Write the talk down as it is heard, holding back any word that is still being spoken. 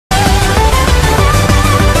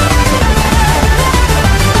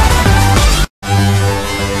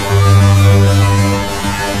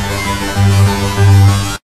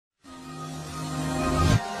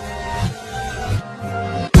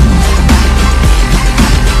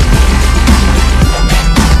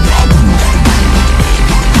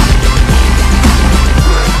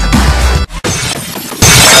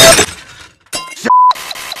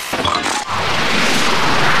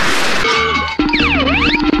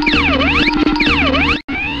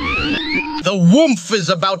The woomph is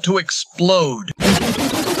about to explode.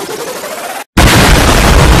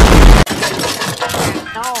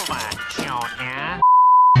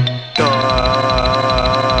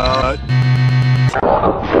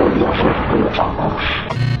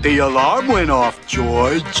 The alarm went off,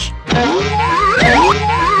 George.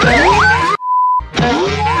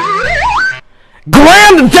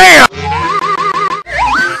 Grand damn!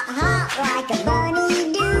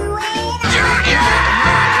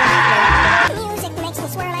 Music makes me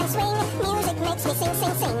swirl and swing. Music makes me sing,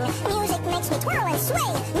 sing, sing. Music makes me twirl and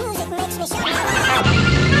sway. Music makes me shout.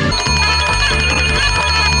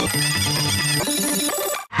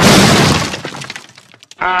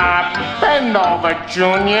 Bend over,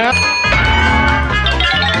 Junior.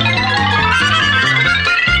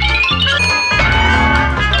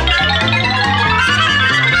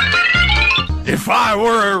 If I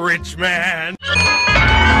were a rich man.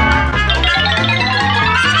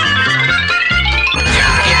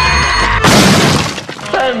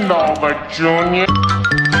 Bend over, Junior.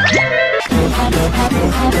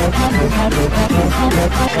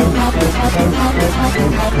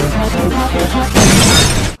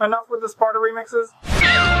 Enough with the Sparta remixes?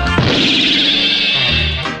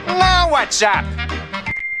 Now what's up?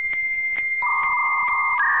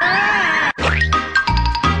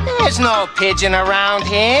 There's no pigeon around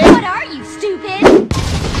here. What are you, stupid?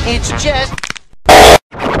 It's just...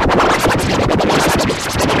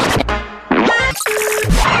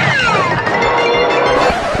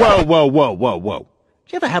 Whoa, whoa, whoa, whoa, whoa. Do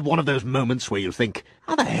you ever have one of those moments where you think,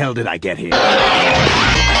 how the hell did I get here?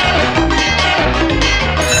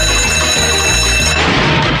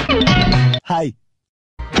 Hi.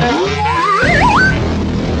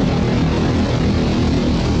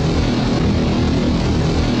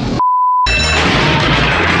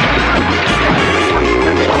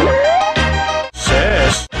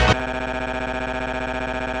 Sis.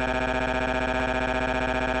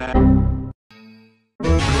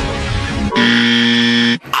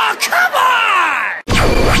 Oh, come on!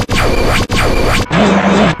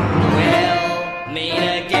 We'll meet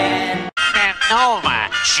again. Bend over,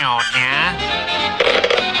 Junior.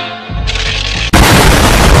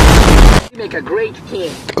 You make a great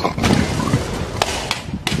team.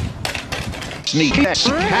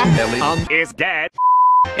 Is dead.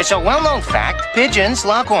 It's a well-known fact, pigeons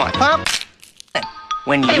lock on. Pop.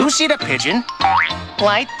 When you see the pigeon,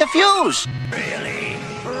 light the fuse. Really?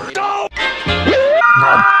 Go!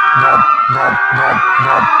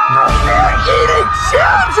 Eating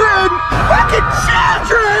children! Fucking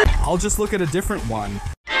children! I'll just look at a different one.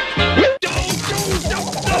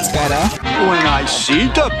 That's better. When I see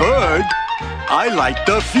the bird, I light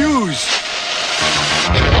the fuse.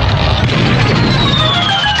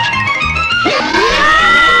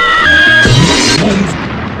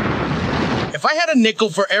 If I had a nickel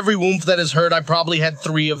for every woomph that is heard, I probably had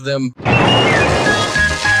 3 of them.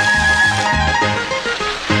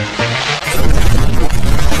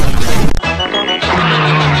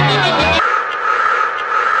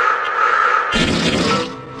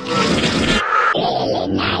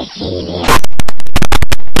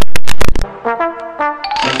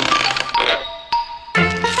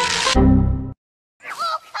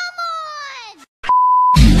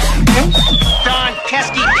 Darn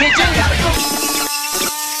pesky pigeon!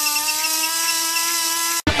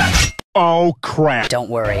 Oh, crap. Don't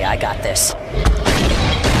worry, I got this.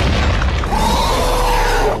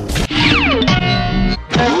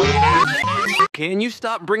 Can you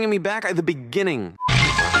stop bringing me back at the beginning?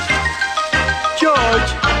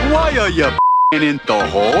 George, why are you in the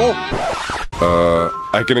hole?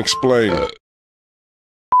 I can explain.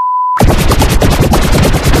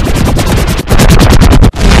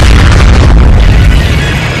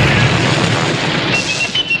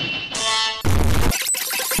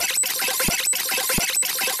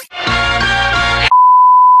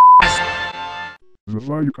 The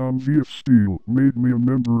Viacom VF Steel made me a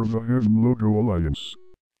member of the Heaven Logo Alliance.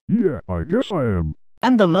 Yeah, I guess I am.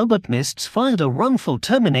 And the lobotomists filed a wrongful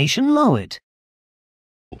termination lawsuit.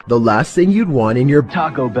 The last thing you'd want in your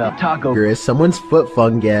Taco Bell taco is someone's foot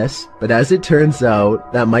fungus, but as it turns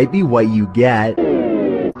out, that might be what you get.